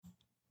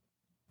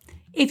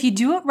If you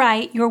do it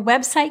right, your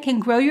website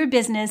can grow your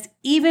business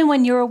even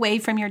when you're away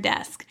from your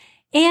desk.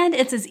 And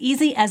it's as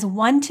easy as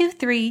 1, 2,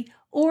 3,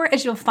 or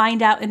as you'll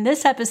find out in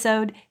this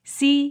episode,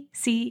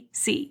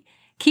 CCC.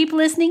 Keep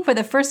listening for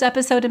the first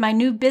episode in my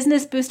new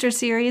Business Booster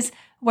series,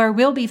 where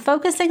we'll be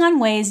focusing on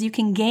ways you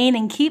can gain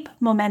and keep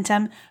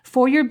momentum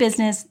for your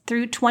business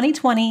through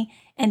 2020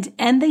 and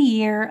end the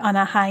year on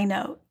a high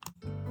note.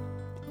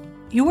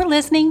 You are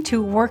listening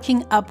to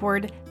Working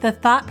Upward, the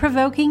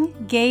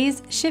thought-provoking,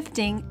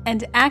 gaze-shifting,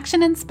 and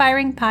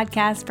action-inspiring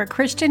podcast for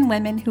Christian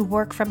women who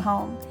work from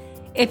home.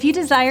 If you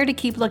desire to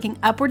keep looking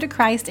upward to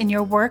Christ in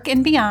your work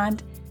and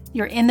beyond,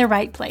 you're in the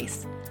right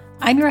place.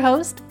 I'm your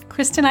host,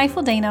 Kristen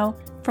Eifel-Dano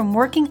from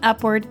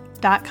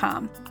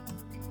WorkingUpward.com.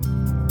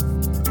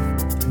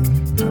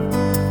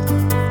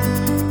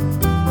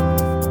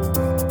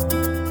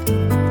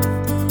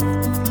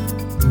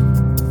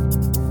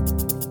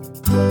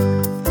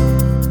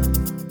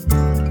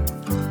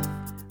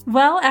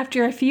 Well,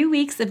 after a few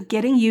weeks of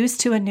getting used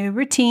to a new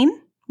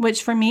routine,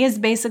 which for me is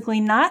basically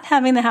not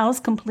having the house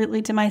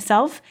completely to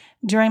myself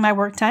during my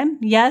work time.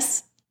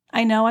 Yes,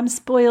 I know I'm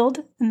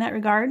spoiled in that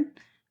regard,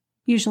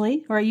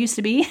 usually, or I used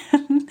to be.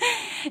 And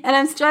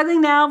I'm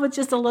struggling now with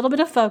just a little bit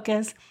of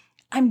focus.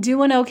 I'm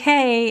doing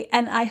okay,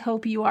 and I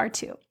hope you are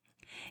too.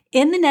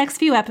 In the next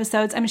few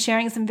episodes, I'm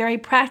sharing some very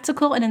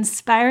practical and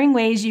inspiring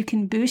ways you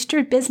can boost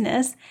your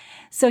business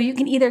so you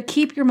can either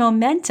keep your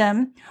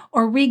momentum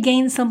or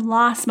regain some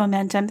lost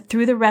momentum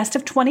through the rest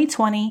of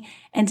 2020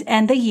 and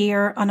end the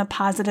year on a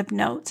positive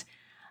note.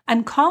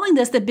 I'm calling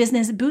this the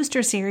Business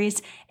Booster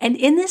Series, and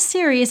in this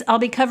series, I'll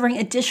be covering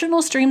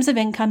additional streams of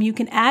income you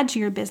can add to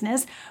your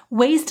business,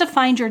 ways to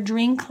find your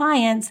dream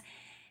clients,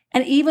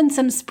 and even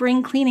some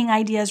spring cleaning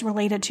ideas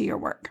related to your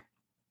work.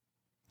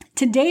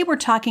 Today, we're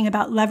talking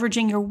about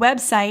leveraging your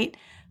website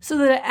so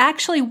that it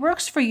actually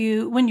works for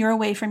you when you're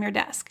away from your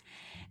desk.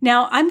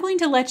 Now, I'm going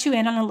to let you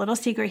in on a little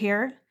secret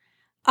here.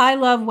 I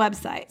love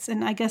websites,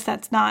 and I guess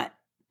that's not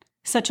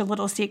such a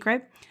little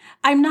secret.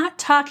 I'm not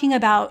talking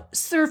about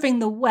surfing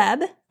the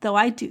web, though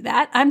I do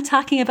that. I'm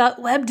talking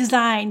about web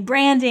design,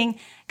 branding,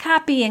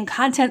 copy, and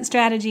content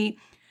strategy.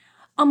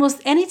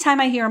 Almost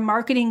anytime I hear a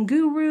marketing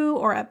guru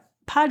or a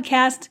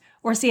podcast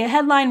or see a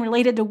headline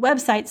related to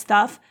website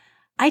stuff,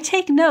 I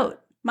take note.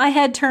 My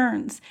head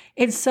turns.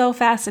 It's so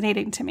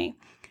fascinating to me.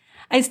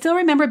 I still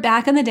remember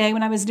back in the day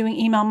when I was doing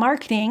email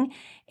marketing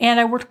and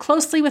I worked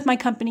closely with my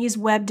company's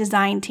web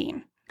design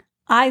team.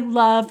 I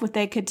loved what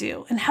they could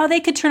do and how they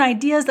could turn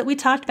ideas that we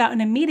talked about in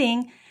a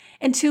meeting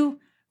into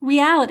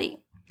reality.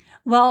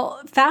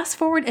 Well, fast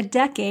forward a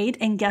decade,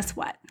 and guess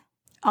what?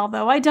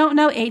 Although I don't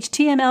know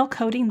HTML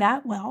coding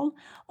that well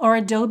or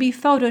Adobe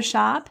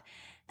Photoshop,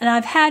 and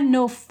I've had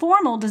no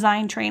formal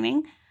design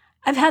training,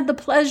 I've had the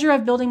pleasure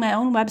of building my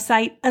own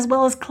website as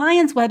well as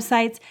clients'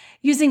 websites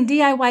using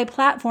DIY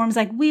platforms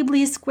like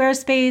Weebly,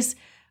 Squarespace,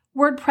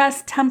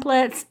 WordPress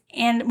templates,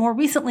 and more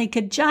recently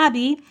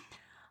Kajabi,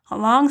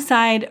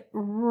 alongside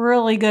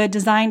really good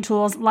design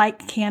tools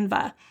like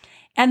Canva.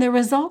 And the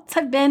results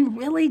have been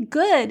really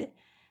good.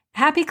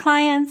 Happy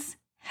clients,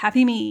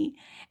 happy me.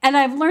 And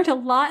I've learned a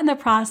lot in the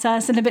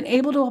process and have been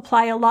able to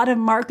apply a lot of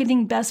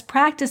marketing best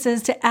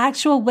practices to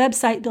actual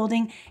website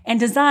building and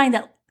design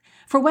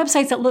for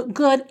websites that look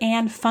good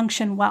and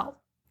function well.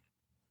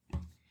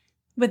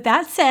 With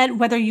that said,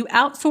 whether you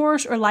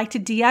outsource or like to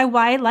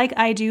DIY like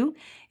I do,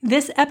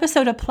 this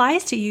episode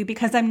applies to you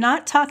because I'm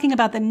not talking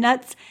about the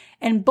nuts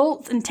and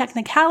bolts and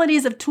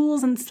technicalities of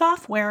tools and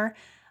software.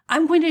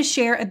 I'm going to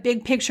share a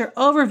big picture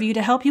overview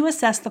to help you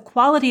assess the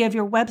quality of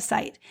your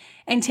website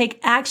and take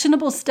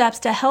actionable steps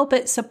to help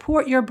it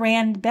support your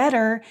brand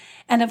better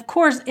and, of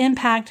course,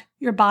 impact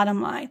your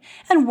bottom line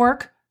and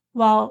work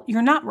while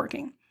you're not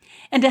working.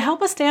 And to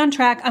help us stay on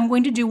track, I'm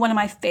going to do one of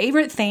my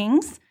favorite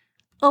things,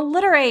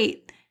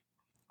 alliterate.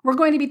 We're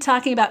going to be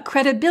talking about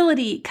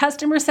credibility,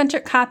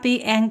 customer-centric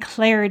copy, and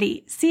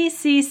clarity,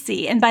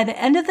 CCC. And by the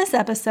end of this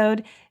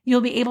episode,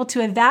 you'll be able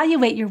to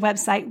evaluate your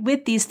website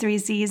with these 3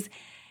 C's,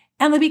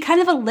 and they'll be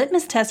kind of a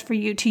litmus test for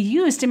you to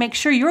use to make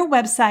sure your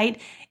website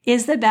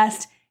is the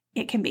best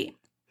it can be.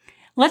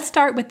 Let's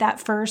start with that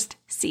first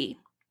C,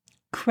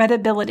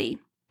 credibility.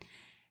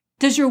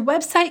 Does your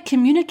website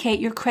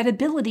communicate your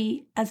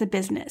credibility as a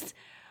business?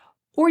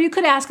 Or you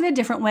could ask it a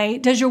different way.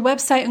 Does your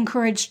website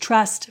encourage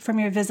trust from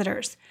your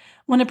visitors?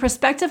 When a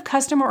prospective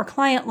customer or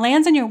client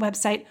lands on your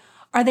website,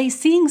 are they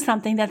seeing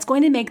something that's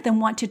going to make them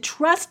want to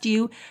trust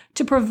you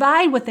to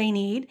provide what they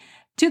need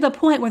to the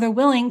point where they're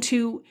willing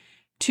to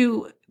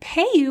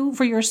pay you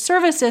for your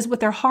services with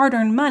their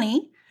hard-earned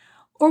money?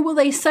 Or will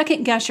they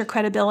second guess your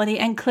credibility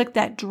and click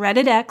that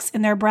dreaded X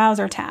in their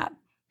browser tab?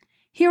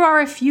 Here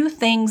are a few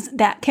things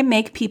that can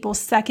make people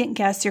second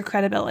guess your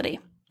credibility.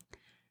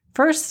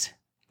 First,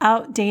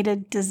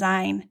 outdated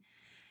design.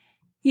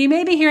 You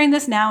may be hearing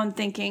this now and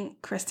thinking,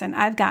 Kristen,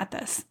 I've got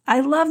this. I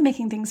love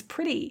making things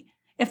pretty.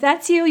 If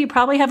that's you, you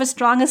probably have a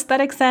strong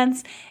aesthetic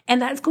sense,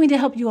 and that's going to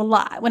help you a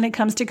lot when it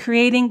comes to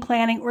creating,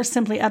 planning, or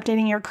simply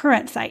updating your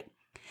current site.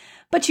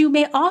 But you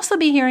may also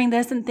be hearing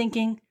this and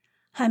thinking,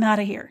 I'm out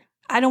of here.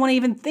 I don't want to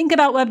even think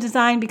about web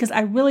design because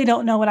I really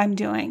don't know what I'm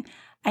doing.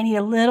 I need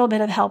a little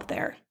bit of help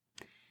there.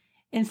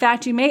 In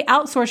fact, you may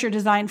outsource your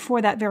design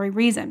for that very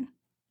reason.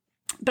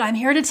 But I'm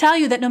here to tell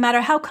you that no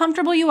matter how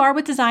comfortable you are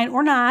with design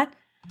or not,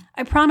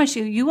 I promise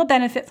you, you will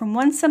benefit from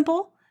one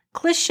simple,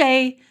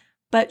 cliche,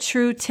 but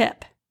true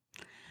tip.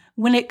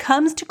 When it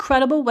comes to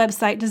credible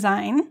website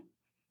design,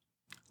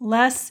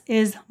 less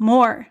is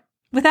more,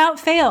 without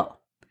fail.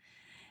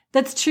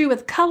 That's true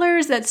with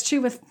colors, that's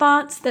true with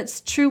fonts,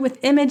 that's true with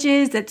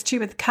images, that's true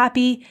with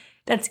copy,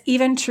 that's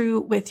even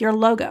true with your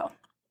logo.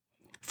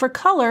 For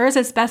colors,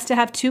 it's best to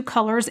have 2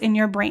 colors in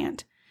your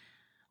brand.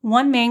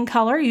 One main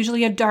color,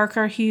 usually a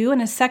darker hue,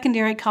 and a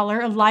secondary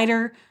color, a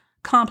lighter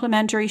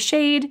complementary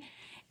shade.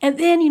 And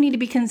then you need to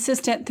be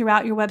consistent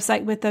throughout your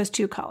website with those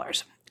 2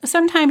 colors.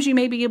 Sometimes you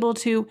may be able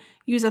to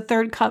use a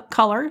third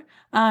color.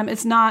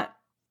 It's not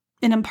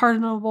an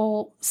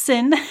unpardonable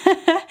sin,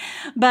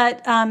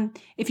 but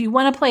if you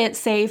want to play it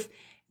safe,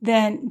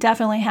 then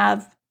definitely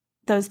have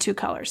those 2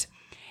 colors.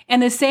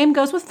 And the same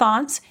goes with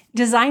fonts.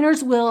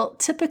 Designers will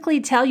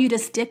typically tell you to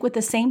stick with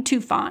the same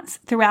 2 fonts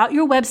throughout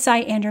your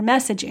website and your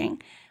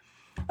messaging.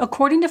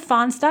 According to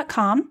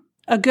fonts.com,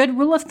 a good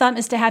rule of thumb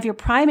is to have your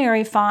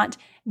primary font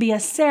be a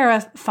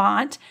serif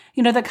font,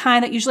 the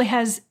kind that usually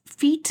has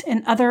feet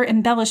and other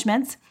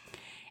embellishments.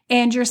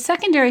 And your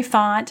secondary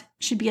font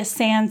should be a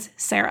sans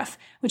serif,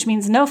 which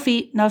means no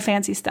feet, no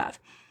fancy stuff.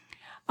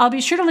 I'll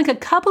be sure to link a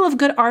couple of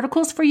good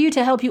articles for you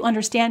to help you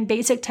understand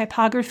basic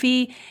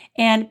typography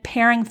and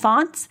pairing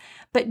fonts,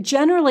 but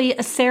generally a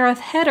serif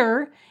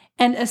header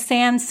and a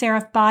sans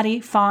serif body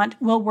font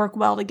will work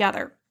well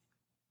together.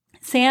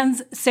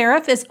 Sans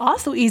serif is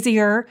also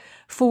easier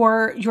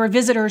for your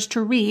visitors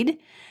to read,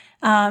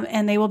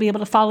 and they will be able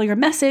to follow your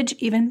message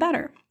even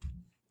better.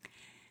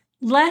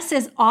 Less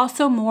is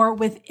also more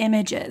with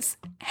images.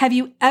 Have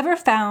you ever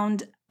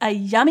found a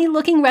yummy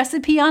looking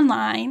recipe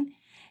online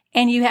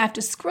and you have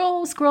to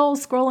scroll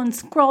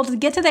to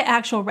get to the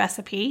actual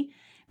recipe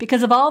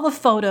because of all the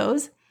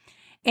photos,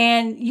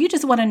 and you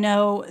just want to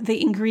know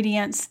the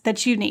ingredients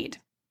that you need?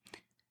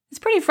 It's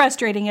pretty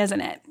frustrating,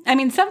 isn't it? I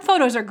mean, some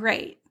photos are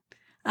great,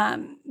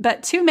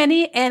 but too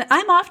many, and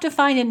I'm off to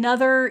find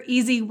another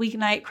easy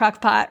weeknight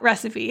crockpot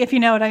recipe, if you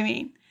know what I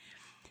mean.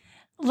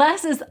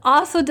 Less is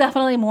also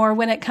definitely more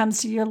when it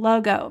comes to your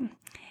logo.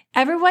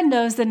 Everyone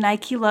knows the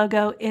Nike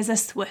logo is a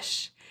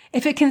swoosh.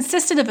 If it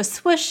consisted of a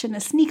swoosh and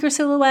a sneaker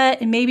silhouette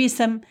and maybe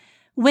some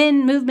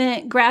wind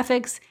movement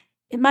graphics,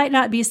 it might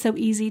not be so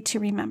easy to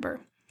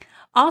remember.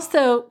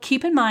 Also,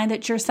 keep in mind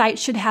that your site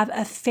should have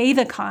a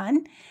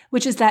favicon,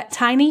 which is that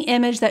tiny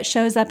image that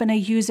shows up in a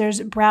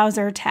user's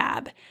browser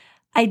tab.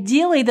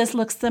 Ideally, this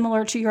looks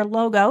similar to your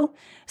logo,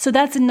 so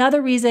that's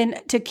another reason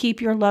to keep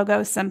your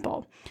logo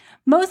simple.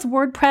 Most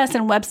WordPress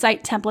and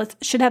website templates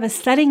should have a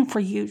setting for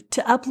you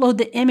to upload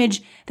the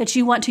image that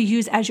you want to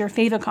use as your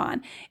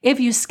favicon. If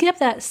you skip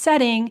that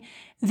setting,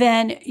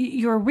 then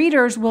your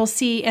readers will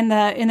see in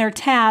their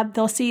tab,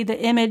 they'll see the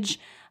image,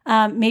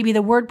 maybe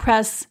the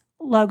WordPress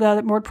logo,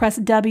 the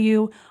WordPress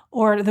W,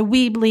 or the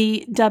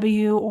Weebly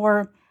W,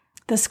 or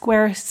the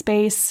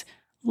Squarespace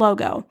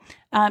logo.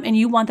 And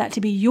you want that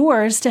to be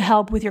yours to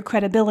help with your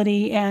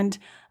credibility and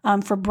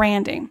for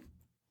branding.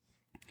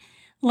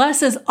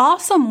 Less is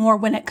also more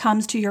when it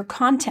comes to your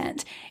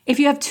content. If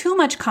you have too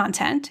much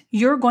content,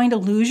 you're going to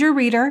lose your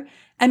reader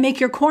and make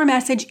your core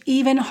message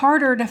even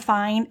harder to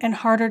find and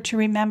harder to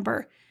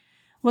remember.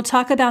 We'll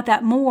talk about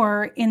that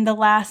more in the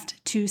last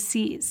 2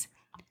 C's.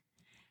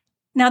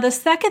 Now, the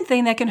second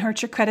thing that can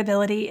hurt your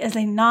credibility is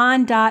a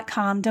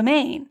non.com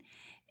domain.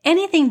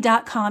 Anything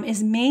 .com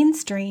is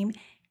mainstream,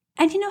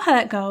 and you know how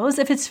that goes.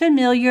 If it's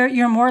familiar,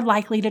 you're more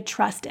likely to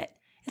trust it.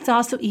 It's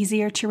also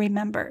easier to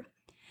remember.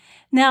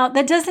 Now,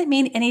 that doesn't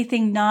mean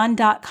anything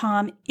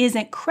non.com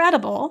isn't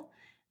credible.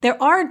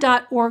 There are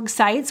 .org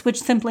sites,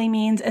 which simply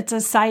means it's a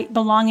site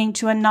belonging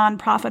to a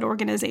nonprofit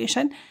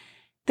organization.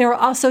 There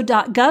are also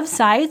 .gov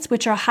sites,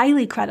 which are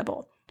highly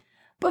credible.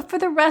 But for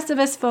the rest of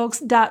us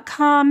folks,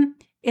 .com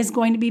is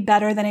going to be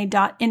better than a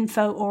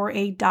 .info or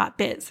a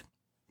 .biz.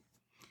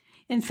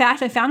 In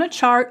fact, I found a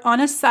chart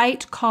on a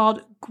site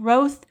called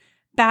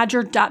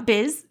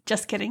growthbadger.biz.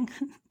 Just kidding.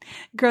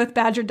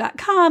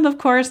 growthbadger.com, of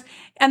course,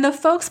 and the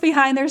folks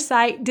behind their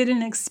site did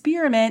an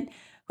experiment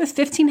with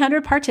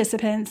 1,500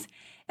 participants,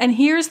 and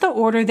here's the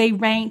order they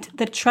ranked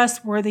the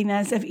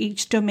trustworthiness of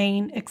each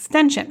domain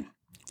extension.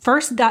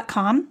 First,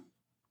 .com.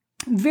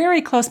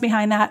 Very close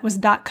behind that was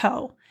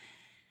 .co.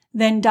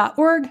 Then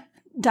 .org,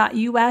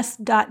 .us,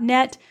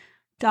 .net,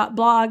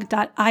 .blog,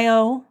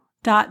 .io,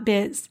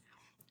 .biz.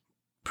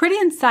 Pretty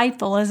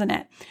insightful, isn't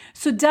it?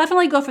 So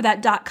definitely go for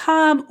that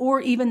 .com or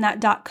even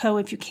that .co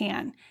if you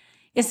can,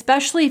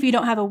 especially if you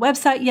don't have a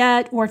website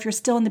yet or if you're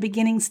still in the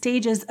beginning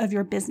stages of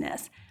your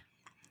business.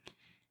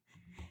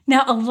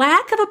 Now, a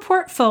lack of a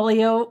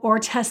portfolio or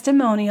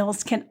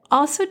testimonials can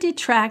also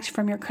detract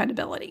from your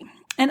credibility.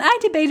 And I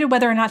debated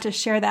whether or not to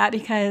share that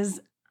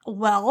because,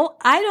 well,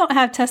 I don't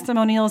have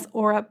testimonials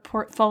or a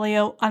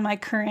portfolio on my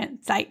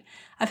current site.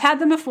 I've had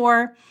them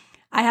before.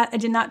 I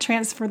did not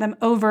transfer them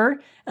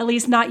over, at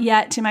least not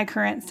yet, to my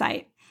current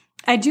site.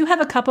 I do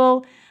have a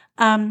couple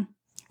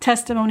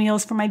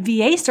testimonials for my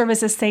VA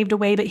services saved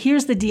away, but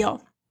here's the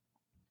deal.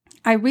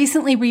 I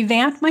recently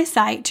revamped my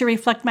site to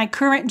reflect my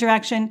current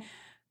direction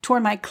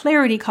toward my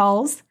Clarity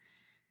calls,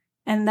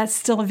 and that's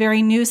still a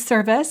very new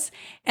service,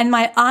 and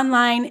my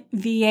online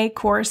VA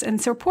course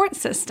and support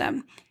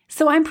system.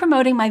 So I'm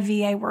promoting my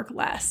VA work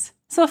less.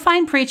 So a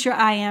fine preacher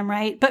I am,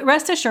 right? But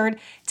rest assured,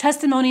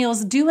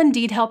 testimonials do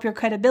indeed help your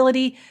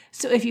credibility.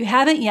 So if you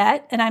haven't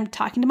yet, and I'm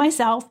talking to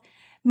myself,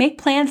 make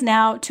plans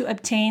now to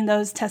obtain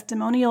those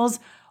testimonials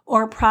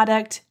or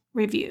product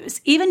reviews.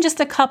 Even just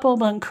a couple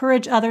will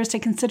encourage others to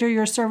consider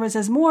your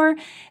services more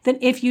than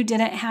if you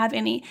didn't have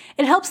any.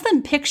 It helps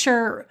them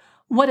picture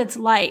what it's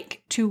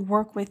like to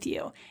work with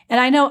you. And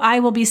I know I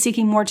will be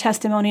seeking more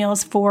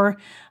testimonials for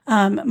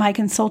my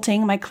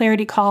consulting, my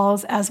Clarity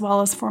calls, as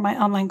well as for my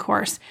online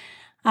course.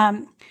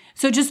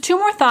 So just two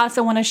more thoughts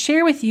I want to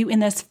share with you in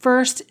this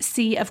first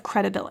C of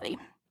credibility.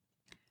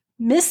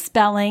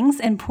 Misspellings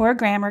and poor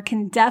grammar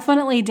can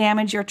definitely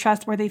damage your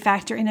trustworthy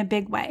factor in a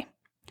big way.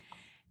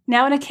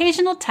 Now, an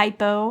occasional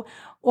typo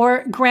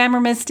or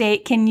grammar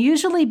mistake can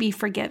usually be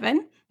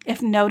forgiven,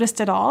 if noticed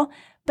at all,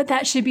 but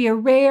that should be a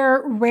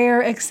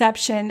rare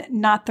exception,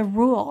 not the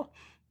rule.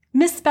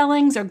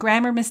 Misspellings or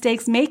grammar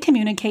mistakes may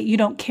communicate you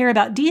don't care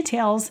about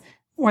details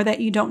or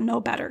that you don't know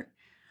better.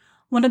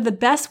 One of the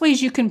best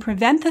ways you can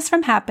prevent this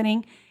from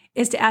happening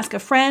is to ask a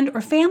friend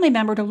or family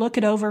member to look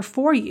it over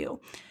for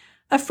you.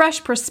 A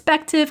fresh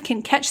perspective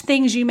can catch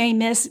things you may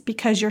miss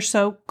because you're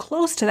so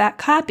close to that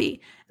copy.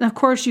 And of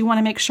course, you want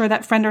to make sure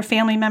that friend or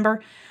family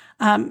member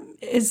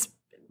is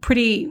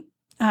pretty,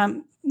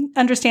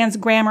 understands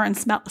grammar and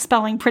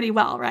spelling pretty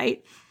well,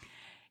 right?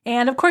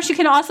 And of course, you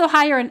can also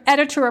hire an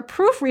editor or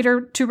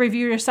proofreader to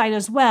review your site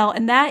as well.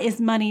 And that is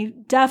money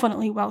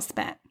definitely well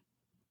spent.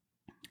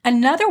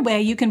 Another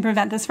way you can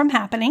prevent this from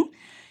happening,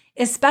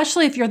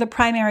 especially if you're the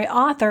primary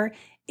author,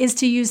 is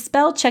to use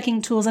spell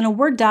checking tools in a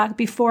Word doc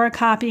before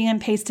copying and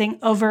pasting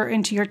over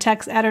into your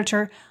text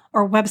editor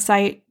or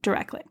website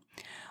directly.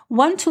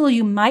 One tool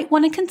you might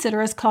want to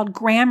consider is called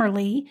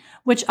Grammarly,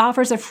 which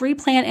offers a free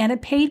plan and a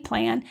paid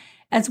plan,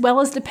 as well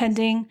as it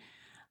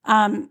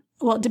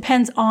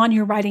depends on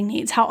your writing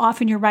needs, how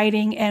often you're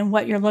writing and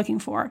what you're looking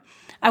for.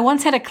 I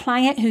once had a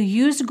client who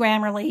used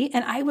Grammarly,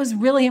 and I was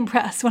really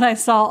impressed when I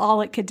saw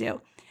all it could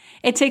do.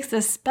 It takes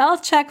the spell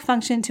check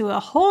function to a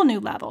whole new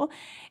level.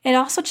 It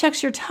also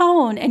checks your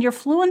tone and your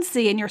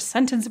fluency and your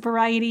sentence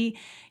variety,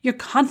 your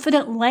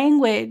confident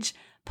language,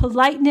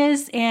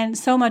 politeness, and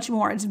so much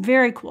more. It's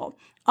very cool.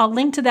 I'll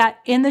link to that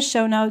in the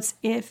show notes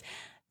if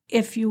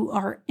you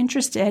are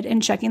interested in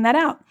checking that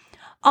out.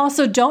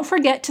 Also, don't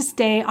forget to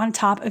stay on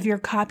top of your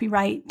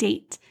copyright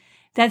date.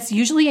 That's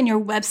usually in your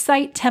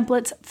website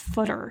templates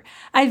footer.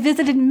 I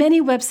visited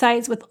many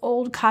websites with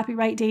old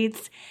copyright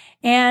dates,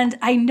 and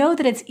I know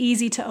that it's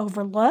easy to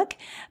overlook,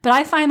 but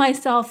I find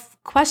myself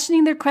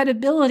questioning their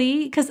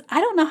credibility because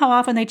I don't know how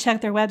often they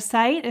check their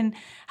website and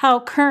how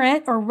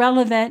current or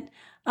relevant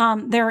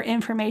their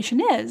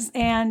information is.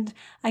 And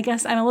I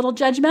guess I'm a little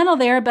judgmental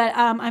there, but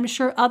I'm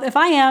sure if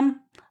I am,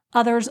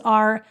 others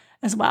are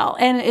as well.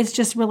 And it's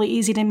just really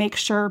easy to make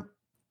sure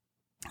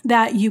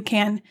that you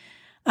can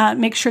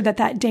make sure that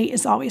that date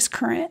is always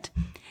current.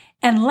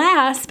 And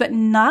last but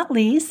not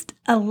least,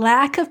 a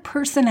lack of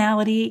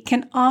personality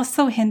can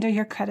also hinder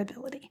your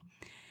credibility.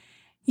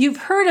 You've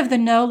heard of the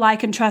know,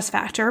 like, and trust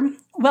factor.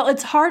 Well,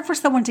 it's hard for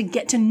someone to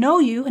get to know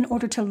you in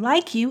order to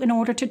like you, in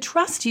order to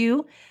trust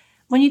you,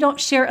 when you don't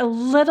share a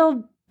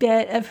little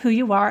bit of who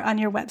you are on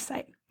your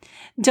website.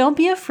 Don't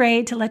be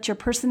afraid to let your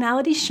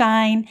personality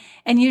shine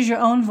and use your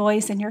own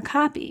voice in your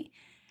copy.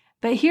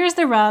 But here's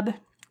the rub.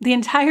 The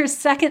entire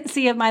second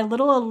C of my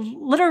little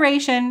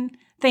alliteration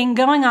thing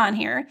going on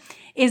here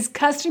is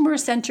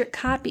customer-centric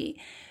copy.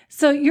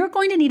 So you're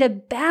going to need a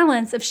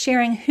balance of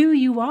sharing who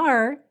you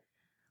are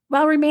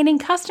while remaining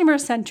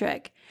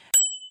customer-centric.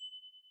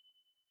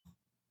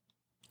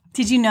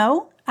 Did you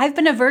know? I've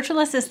been a virtual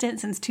assistant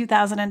since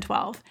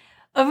 2012.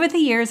 Over the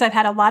years, I've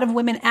had a lot of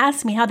women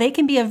ask me how they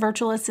can be a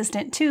virtual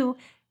assistant too,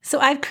 so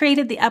I've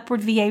created the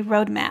Upward VA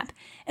Roadmap,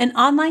 an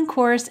online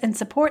course and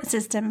support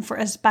system for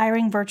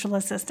aspiring virtual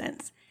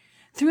assistants.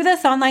 Through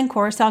this online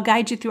course, I'll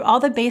guide you through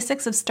all the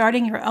basics of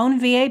starting your own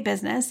VA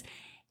business.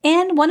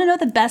 And want to know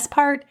the best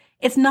part?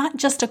 It's not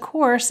just a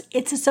course,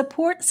 it's a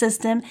support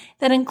system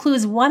that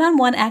includes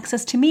one-on-one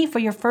access to me for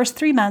your first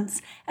 3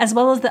 months, as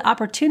well as the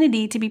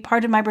opportunity to be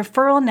part of my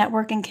referral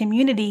network and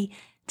community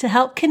to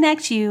help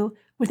connect you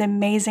with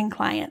amazing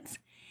clients.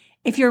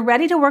 If you're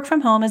ready to work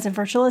from home as a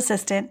virtual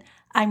assistant,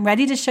 I'm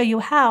ready to show you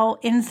how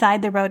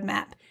inside the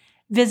roadmap.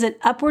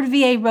 Visit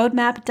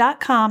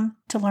upwardvaroadmap.com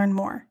to learn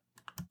more.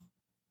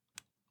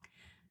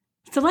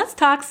 So let's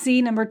talk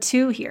C number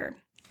 2 here,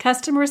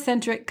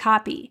 customer-centric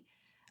copy.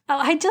 Oh,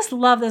 I just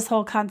love this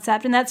whole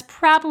concept, and that's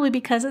probably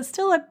because it's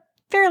still a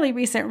fairly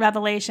recent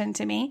revelation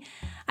to me.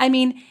 I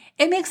mean,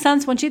 it makes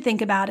sense once you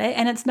think about it,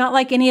 and it's not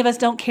like any of us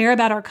don't care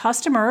about our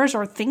customers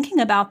or thinking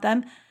about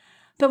them.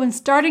 But when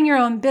starting your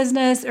own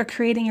business or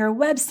creating your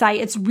website,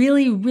 it's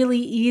really, really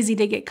easy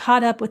to get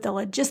caught up with the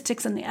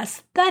logistics and the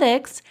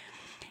aesthetics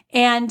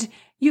And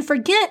you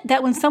forget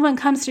that when someone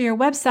comes to your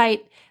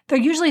website, they're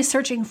usually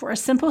searching for a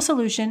simple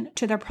solution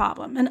to their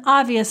problem, an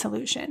obvious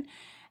solution.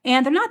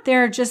 And they're not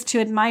there just to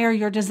admire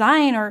your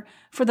design or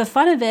for the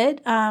fun of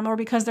it, or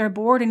because they're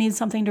bored and need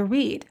something to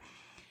read.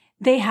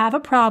 They have a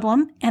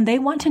problem and they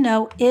want to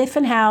know if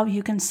and how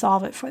you can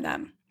solve it for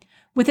them.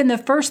 Within the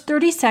first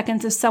 30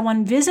 seconds of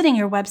someone visiting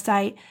your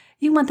website,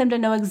 you want them to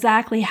know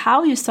exactly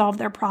how you solve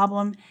their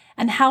problem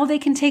and how they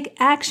can take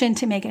action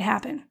to make it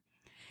happen.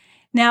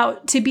 Now,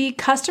 to be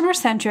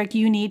customer-centric,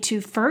 you need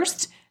to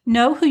first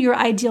know who your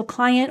ideal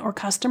client or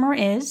customer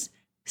is.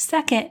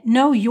 Second,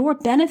 know your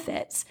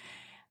benefits.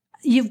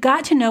 You've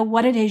got to know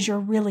what it is you're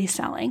really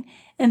selling.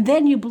 And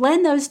then you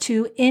blend those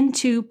two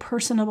into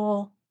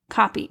personable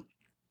copy.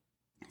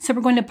 So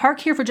we're going to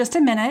park here for just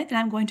a minute, and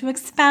I'm going to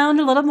expound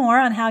a little more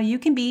on how you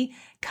can be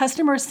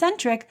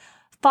customer-centric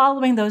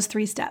following those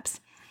 3 steps.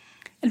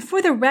 And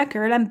for the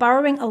record, I'm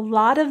borrowing a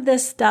lot of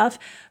this stuff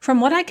from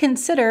who I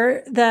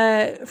consider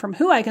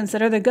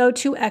the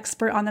go-to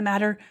expert on the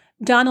matter,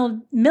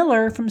 Donald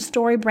Miller from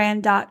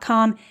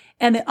StoryBrand.com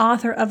and the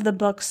author of the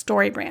book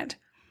StoryBrand.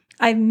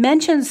 I've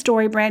mentioned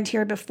StoryBrand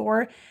here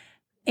before,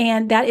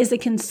 and that is a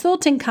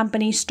consulting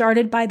company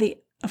started by the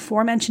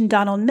aforementioned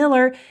Donald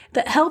Miller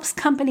that helps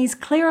companies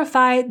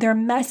clarify their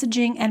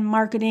messaging and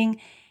marketing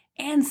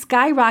and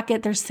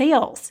skyrocket their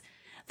sales.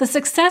 The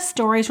success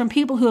stories from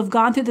people who have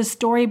gone through the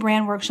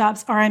StoryBrand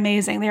workshops are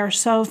amazing. They are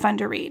so fun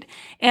to read.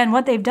 And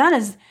what they've done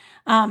is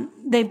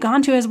they've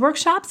gone to his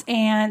workshops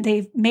and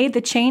they've made the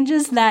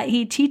changes that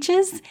he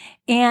teaches,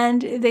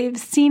 and they've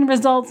seen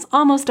results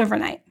almost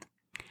overnight.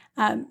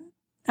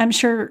 I'm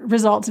sure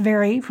results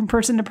vary from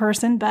person to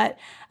person, but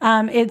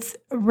it's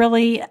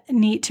really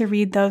neat to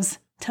read those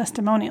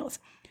testimonials.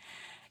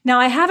 Now,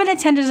 I haven't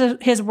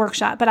attended his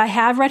workshop, but I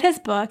have read his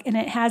book, and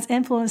it has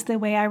influenced the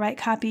way I write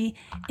copy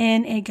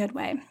in a good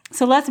way.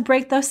 So let's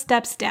break those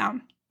steps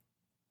down.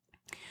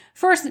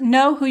 First,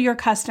 know who your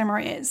customer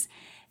is.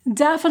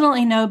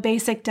 Definitely know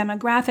basic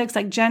demographics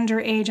like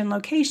gender, age, and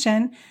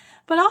location,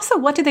 but also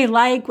what do they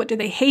like? What do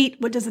they hate?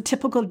 What does a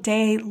typical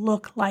day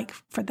look like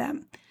for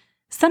them?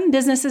 Some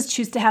businesses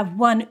choose to have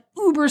one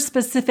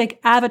uber-specific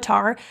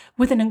avatar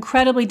with an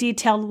incredibly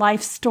detailed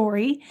life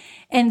story,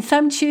 and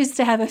some choose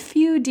to have a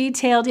few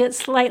detailed yet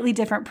slightly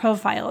different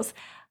profiles.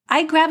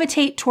 I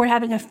gravitate toward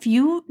having a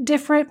few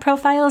different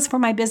profiles for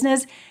my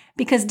business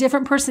because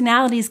different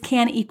personalities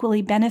can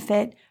equally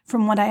benefit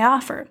from what I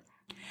offer.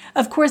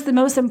 Of course, the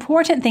most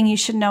important thing you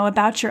should know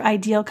about your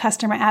ideal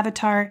customer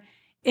avatar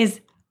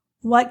is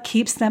what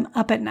keeps them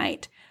up at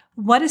night.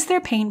 What is their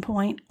pain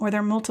point or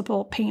their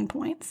multiple pain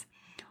points?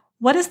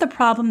 What is the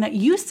problem that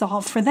you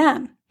solve for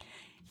them?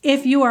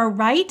 If you are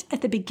right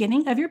at the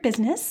beginning of your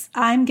business,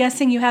 I'm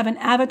guessing you have an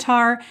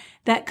avatar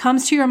that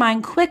comes to your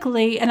mind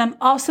quickly, and I'm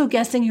also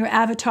guessing your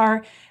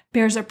avatar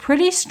bears a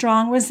pretty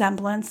strong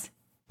resemblance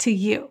to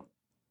you.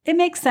 It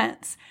makes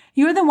sense.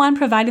 You're the one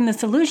providing the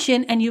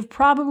solution, and you've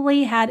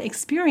probably had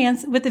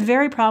experience with the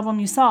very problem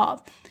you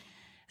solve.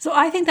 So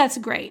I think that's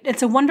great.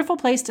 It's a wonderful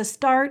place to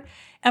start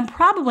and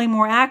probably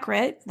more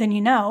accurate than you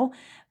know.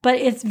 But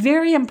it's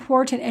very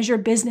important as your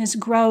business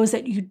grows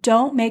that you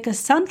don't make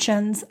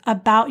assumptions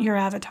about your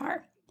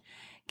avatar.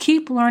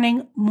 Keep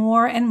learning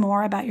more and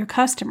more about your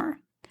customer.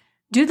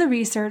 Do the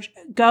research,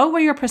 go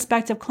where your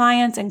prospective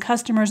clients and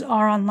customers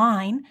are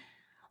online,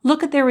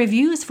 look at their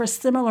reviews for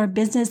similar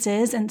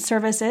businesses and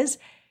services,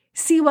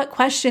 see what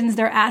questions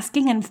they're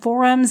asking in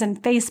forums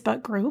and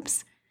Facebook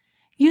groups.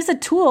 Use a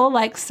tool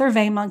like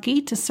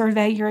SurveyMonkey to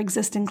survey your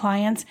existing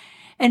clients,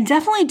 and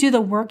definitely do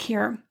the work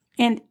here.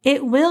 And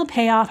it will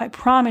pay off, I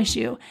promise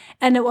you.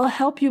 And it will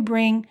help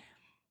bring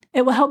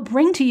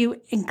to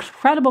you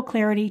incredible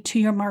clarity to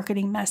your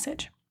marketing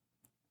message.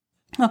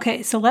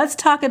 Okay, so let's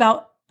talk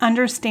about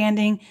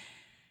understanding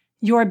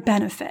your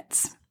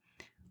benefits.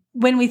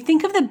 When we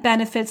think of the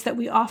benefits that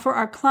we offer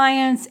our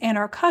clients and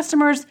our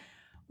customers,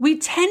 we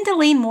tend to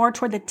lean more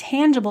toward the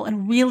tangible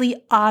and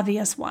really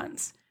obvious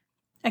ones.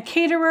 A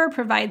caterer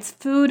provides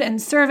food and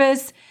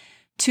service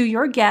to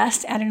your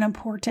guests at an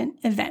important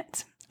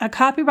event. A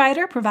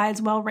copywriter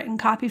provides well-written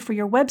copy for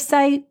your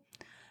website.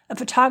 A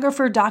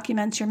photographer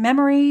documents your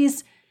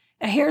memories.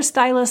 A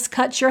hairstylist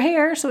cuts your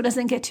hair so it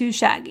doesn't get too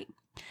shaggy.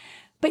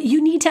 But you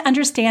need to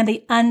understand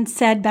the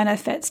unsaid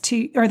benefits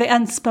or the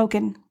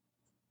unspoken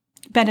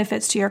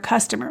benefits to your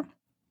customer.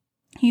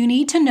 You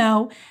need to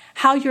know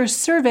how your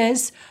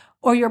service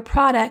or your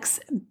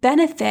products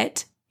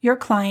benefit your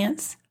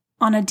clients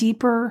on a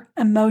deeper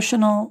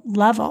emotional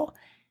level.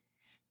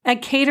 A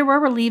caterer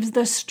relieves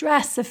the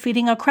stress of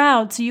feeding a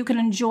crowd so you can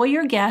enjoy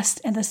your guest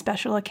and the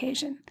special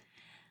occasion.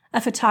 A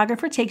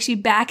photographer takes you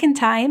back in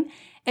time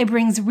and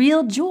brings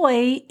real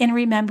joy in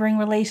remembering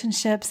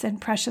relationships and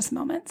precious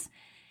moments.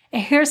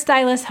 A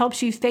hairstylist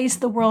helps you face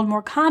the world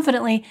more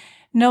confidently,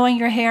 knowing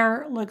your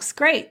hair looks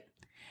great.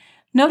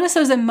 Notice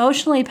those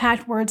emotionally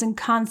packed words and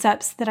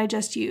concepts that I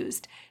just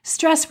used.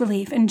 Stress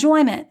relief,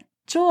 enjoyment,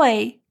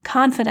 joy,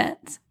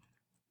 confidence.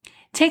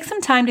 Take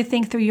some time to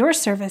think through your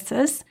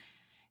services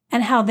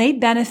and how they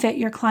benefit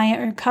your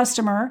client or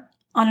customer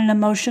on an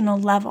emotional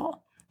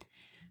level.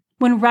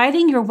 When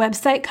writing your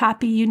website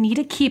copy, you need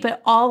to keep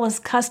it all as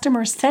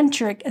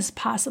customer-centric as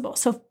possible.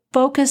 So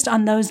focused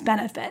on those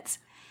benefits.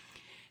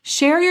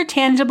 Share your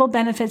tangible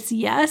benefits,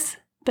 yes,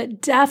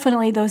 but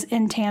definitely those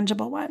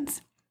intangible ones.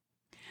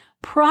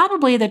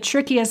 Probably the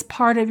trickiest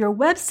part of your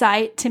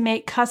website to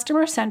make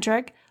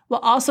customer-centric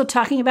while also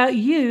talking about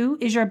you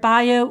is your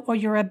bio or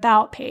your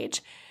about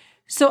page.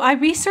 So I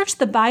researched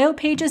the bio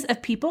pages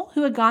of people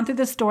who had gone through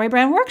the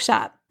StoryBrand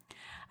workshop.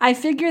 I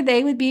figured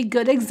they would be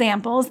good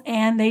examples,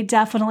 and they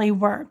definitely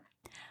were.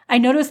 I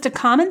noticed a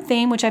common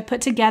theme, which I put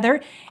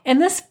together in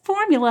this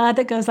formula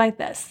that goes like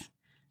this.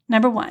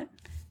 Number 1,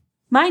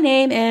 my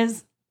name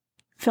is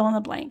fill in the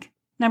blank.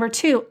 Number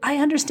 2, I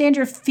understand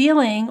your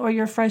feeling or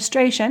your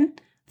frustration.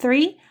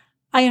 3,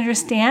 I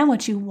understand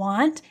what you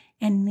want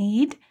and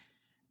need.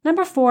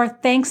 Number 4,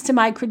 thanks to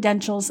my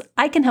credentials,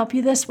 I can help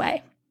you this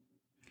way.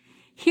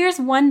 Here's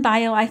one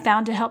bio I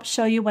found to help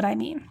show you what I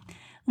mean.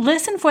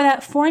 Listen for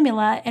that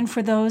formula and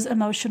for those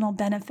emotional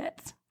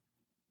benefits.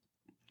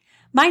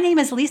 My name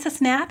is Lisa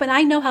Snap, and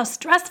I know how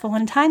stressful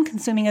and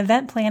time-consuming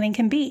event planning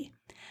can be.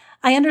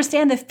 I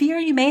understand the fear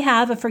you may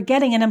have of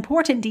forgetting an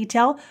important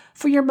detail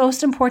for your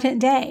most important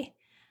day.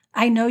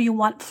 I know you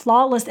want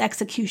flawless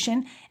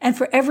execution and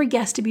for every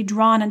guest to be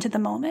drawn into the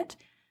moment.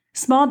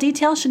 Small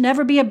details should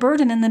never be a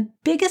burden in the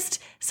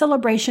biggest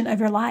celebration of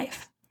your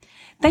life.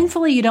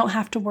 Thankfully, you don't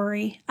have to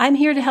worry. I'm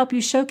here to help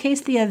you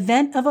showcase the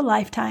event of a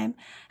lifetime.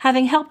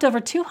 Having helped over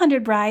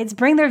 200 brides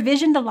bring their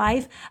vision to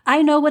life,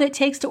 I know what it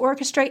takes to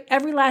orchestrate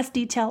every last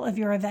detail of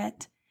your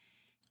event.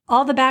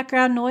 All the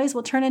background noise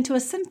will turn into a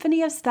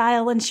symphony of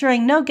style,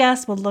 ensuring no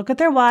guest will look at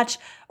their watch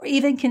or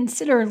even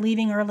consider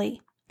leaving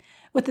early.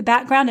 With a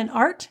background in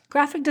art,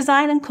 graphic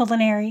design, and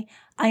culinary,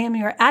 I am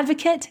your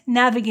advocate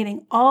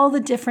navigating all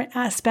the different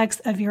aspects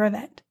of your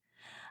event.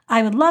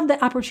 I would love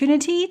the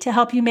opportunity to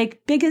help you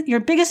make your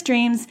biggest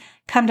dreams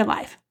come to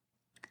life.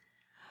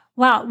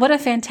 Wow, what a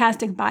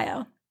fantastic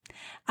bio.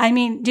 I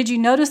mean, did you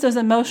notice those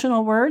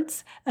emotional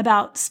words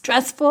about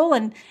stressful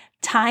and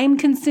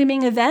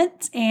time-consuming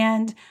events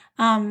and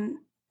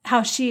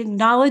how she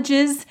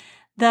acknowledges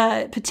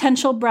the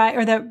potential bride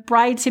or the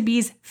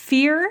bride-to-be's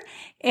fear?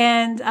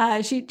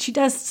 And she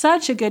does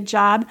such a good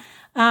job.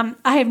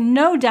 I have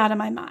no doubt in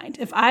my mind,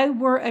 if I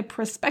were a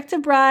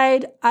prospective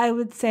bride, I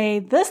would say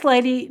this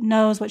lady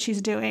knows what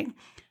she's doing.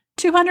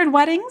 200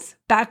 weddings,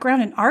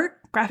 background in art,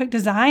 graphic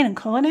design, and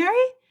culinary.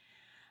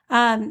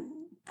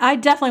 I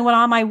definitely want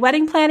all my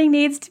wedding planning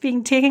needs to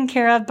being taken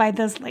care of by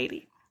this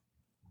lady.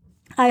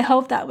 I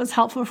hope that was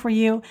helpful for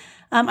you.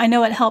 I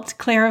know it helped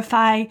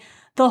clarify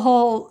the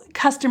whole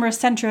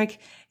customer-centric,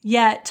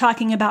 yet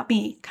talking about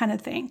me kind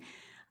of thing.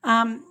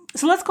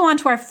 So let's go on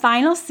to our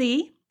final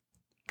C,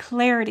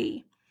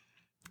 clarity.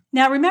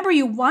 Now, remember,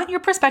 you want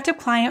your prospective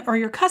client or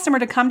your customer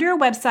to come to your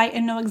website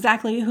and know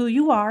exactly who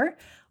you are,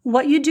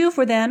 what you do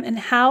for them, and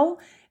how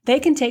they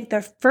can take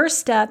their first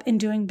step in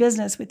doing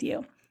business with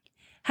you.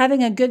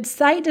 Having a good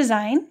site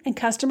design and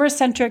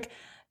customer-centric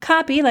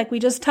copy, like we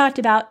just talked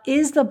about,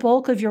 is the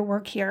bulk of your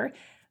work here,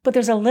 but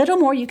there's a little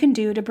more you can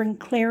do to bring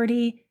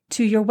clarity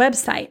to your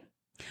website.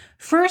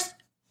 First,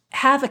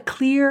 have a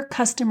clear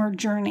customer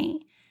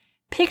journey.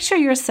 Picture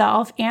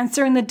yourself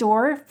answering the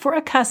door for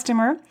a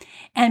customer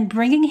and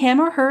bringing him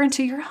or her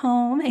into your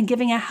home and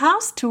giving a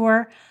house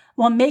tour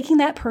while making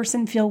that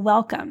person feel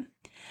welcome.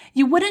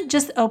 You wouldn't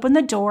just open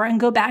the door and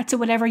go back to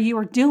whatever you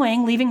were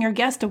doing, leaving your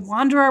guests to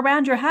wander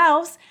around your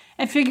house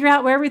and figure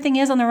out where everything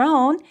is on their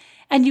own.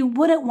 And you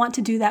wouldn't want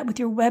to do that with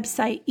your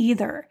website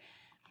either.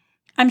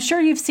 I'm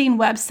sure you've seen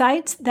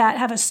websites that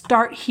have a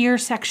start here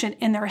section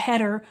in their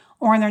header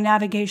or in their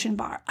navigation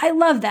bar. I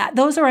love that.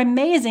 Those are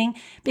amazing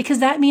because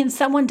that means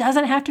someone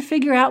doesn't have to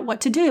figure out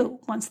what to do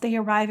once they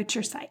arrive at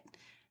your site.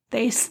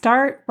 They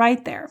start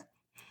right there.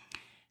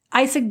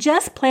 I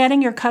suggest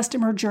planning your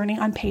customer journey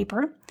on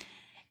paper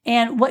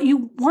and what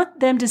you want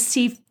them to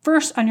see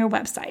first on your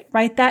website.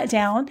 Write that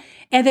down.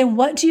 And then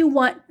what do you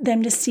want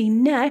them to see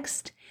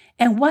next?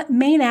 And what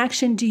main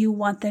action do you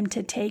want them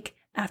to take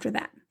after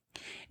that?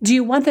 Do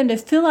you want them to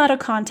fill out a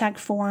contact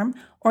form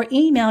or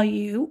email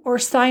you or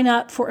sign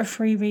up for a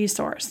free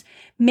resource?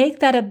 Make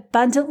that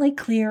abundantly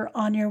clear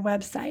on your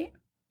website.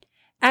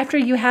 After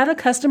you have a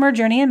customer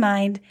journey in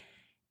mind,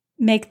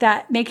 make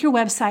your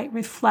website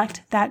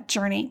reflect that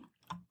journey.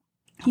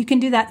 You can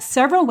do that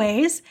several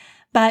ways,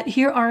 but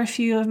here are a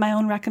few of my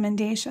own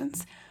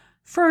recommendations.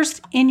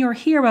 First, in your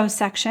hero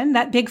section,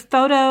 that big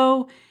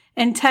photo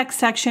and text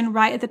section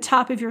right at the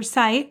top of your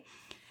site,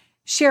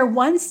 share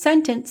one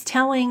sentence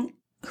telling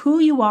who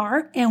you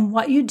are and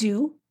what you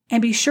do,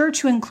 and be sure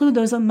to include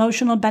those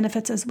emotional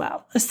benefits as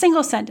well. A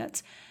single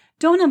sentence.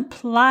 Don't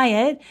imply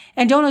it,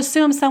 and don't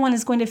assume someone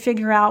is going to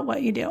figure out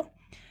what you do.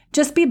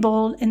 Just be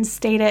bold and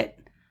state it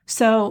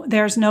so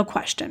there's no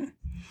question.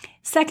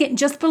 Second,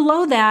 just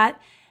below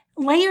that,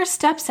 lay your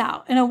steps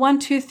out in a 1,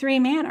 2, 3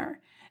 manner.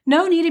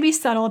 No need to be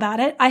subtle about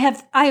it. I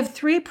have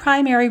 3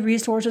 primary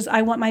resources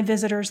I want my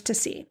visitors to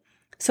see.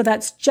 So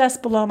that's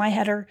just below my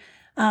header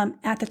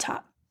at the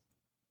top.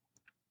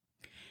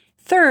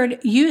 Third,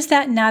 use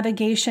that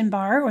navigation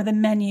bar or the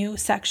menu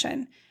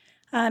section.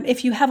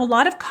 If you have a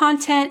lot of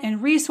content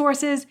and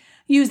resources,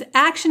 use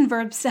action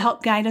verbs to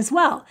help guide as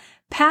well.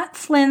 Pat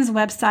Flynn's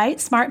website,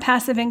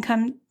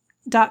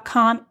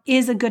 smartpassiveincome.com,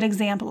 is a good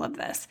example of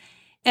this.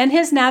 In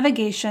his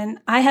navigation,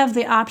 I have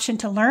the option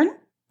to learn,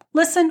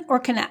 listen, or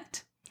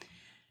connect.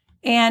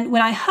 And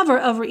when I hover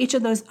over each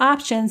of those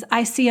options,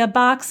 I see a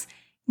box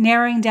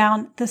narrowing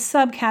down the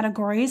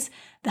subcategories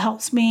that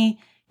helps me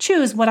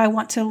choose what I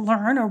want to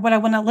learn or what I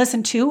want to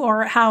listen to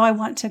or how I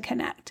want to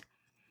connect.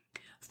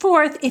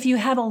 Fourth, if you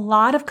have a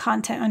lot of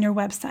content on your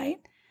website,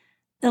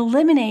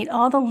 eliminate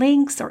all the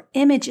links or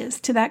images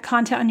to that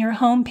content on your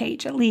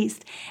homepage at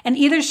least, and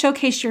either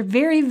showcase your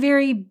very,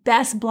 very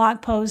best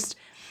blog post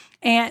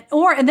and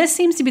this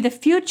seems to be the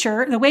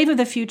future, the wave of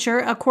the future,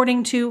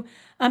 according to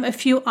a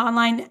few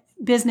online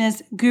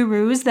business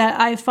gurus that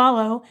I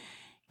follow,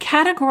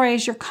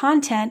 categorize your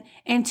content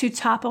into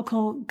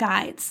topical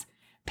guides.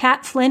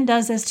 Pat Flynn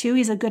does this too.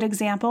 He's a good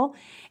example.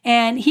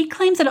 And he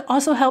claims that it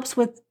also helps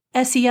with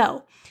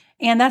SEO.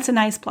 And that's a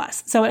nice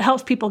plus. So it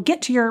helps people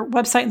get to your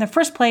website in the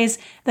first place.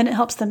 Then it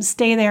helps them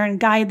stay there and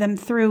guide them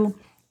through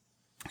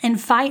and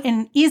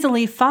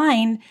easily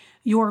find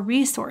your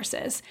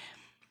resources.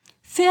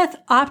 Fifth,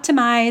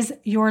 optimize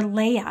your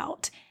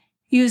layout.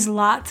 Use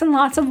lots and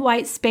lots of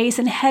white space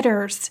and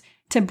headers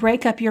to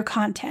break up your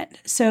content.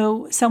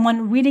 So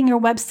someone reading your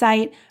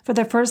website for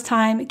the first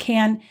time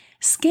can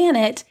scan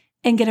it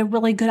and get a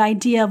really good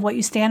idea of what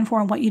you stand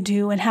for and what you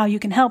do and how you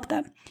can help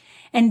them.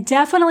 And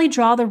definitely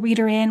draw the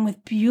reader in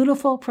with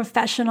beautiful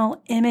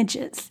professional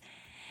images.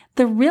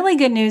 The really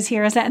good news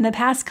here is that in the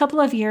past couple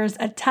of years,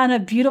 a ton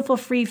of beautiful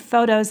free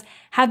photos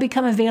have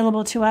become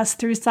available to us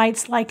through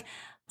sites like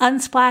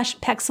Unsplash,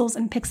 Pexels,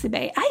 and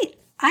Pixabay.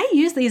 I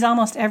use these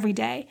almost every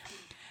day.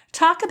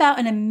 Talk about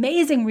an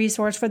amazing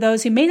resource for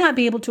those who may not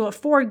be able to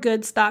afford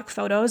good stock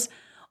photos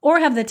or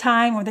have the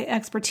time or the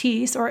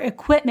expertise or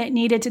equipment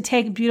needed to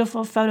take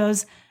beautiful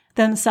photos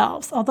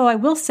themselves. Although I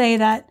will say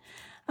that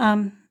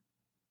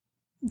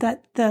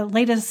that the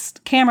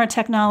latest camera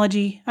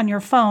technology on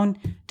your phone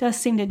does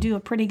seem to do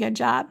a pretty good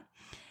job.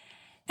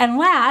 And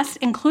last,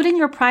 including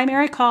your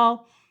primary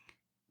call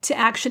to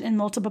action in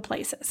multiple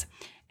places.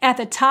 At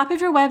the top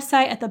of your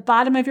website, at the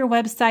bottom of your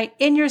website,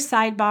 in your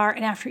sidebar,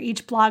 and after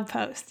each blog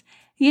post.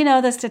 You know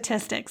the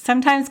statistics,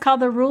 sometimes called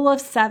the rule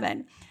of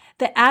 7.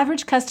 The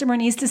average customer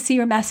needs to see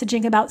your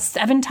messaging about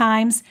 7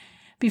 times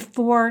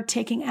before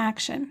taking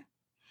action.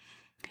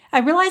 I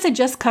realize I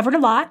just covered a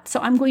lot,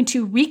 so I'm going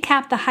to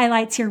recap the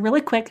highlights here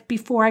really quick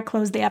before I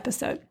close the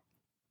episode.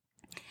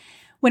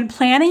 When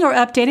planning or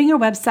updating your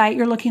website,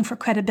 you're looking for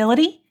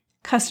credibility,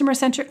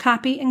 customer-centric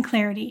copy, and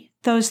clarity,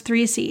 those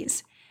 3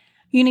 C's.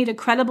 You need a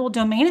credible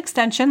domain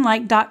extension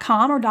like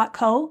 .com or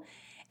 .co,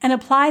 and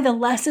apply the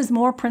less is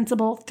more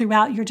principle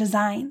throughout your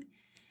design.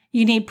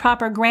 You need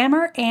proper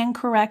grammar and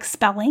correct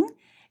spelling.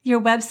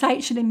 Your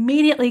website should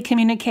immediately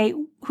communicate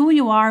who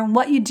you are and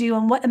what you do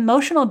and what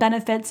emotional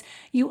benefits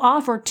you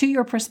offer to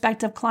your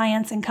prospective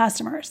clients and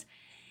customers.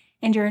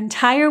 And your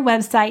entire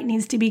website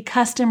needs to be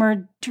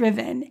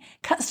customer-driven,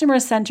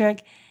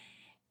 customer-centric.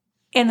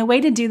 And the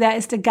way to do that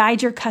is to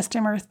guide your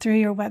customer through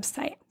your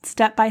website,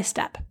 step by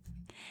step.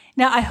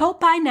 Now, I hope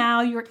by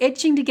now you're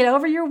itching to get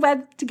over to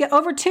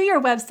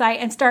your website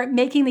and start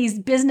making these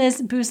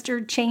business booster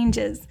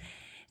changes.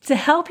 To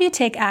help you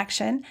take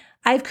action,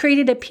 I've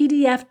created a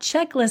PDF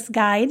checklist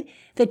guide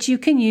that you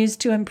can use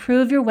to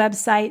improve your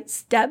website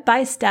step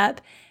by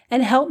step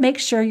and help make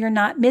sure you're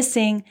not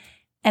missing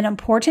an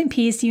important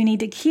piece you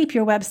need to keep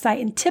your website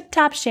in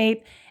tip-top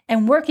shape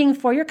and working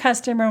for your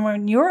customer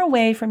when you're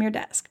away from your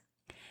desk.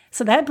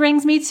 So that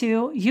brings me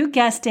to, you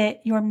guessed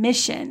it, your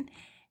mission.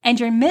 And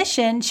your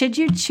mission, should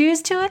you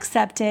choose to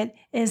accept it,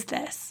 is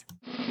this.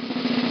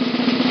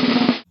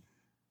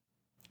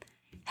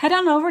 Head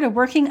on over to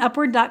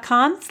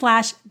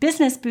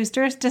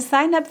workingupward.com/businessboosters to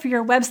sign up for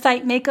your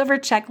website makeover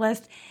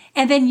checklist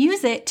and then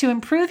use it to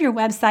improve your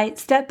website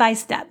step by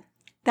step.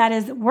 That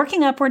is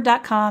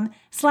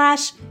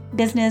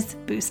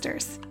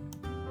workingupward.com/businessboosters.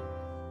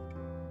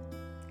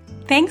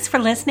 Thanks for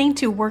listening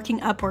to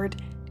Working Upward.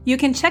 You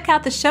can check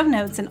out the show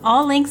notes and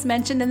all links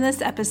mentioned in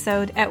this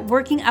episode at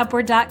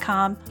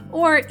workingupward.com,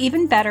 or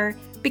even better,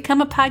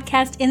 become a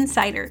podcast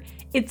insider.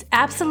 It's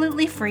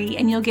absolutely free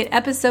and you'll get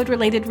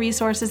episode-related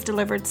resources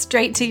delivered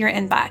straight to your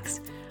inbox.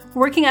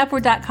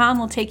 Workingupward.com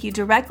will take you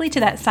directly to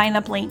that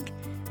sign-up link.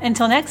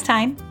 Until next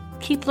time,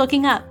 keep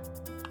looking up.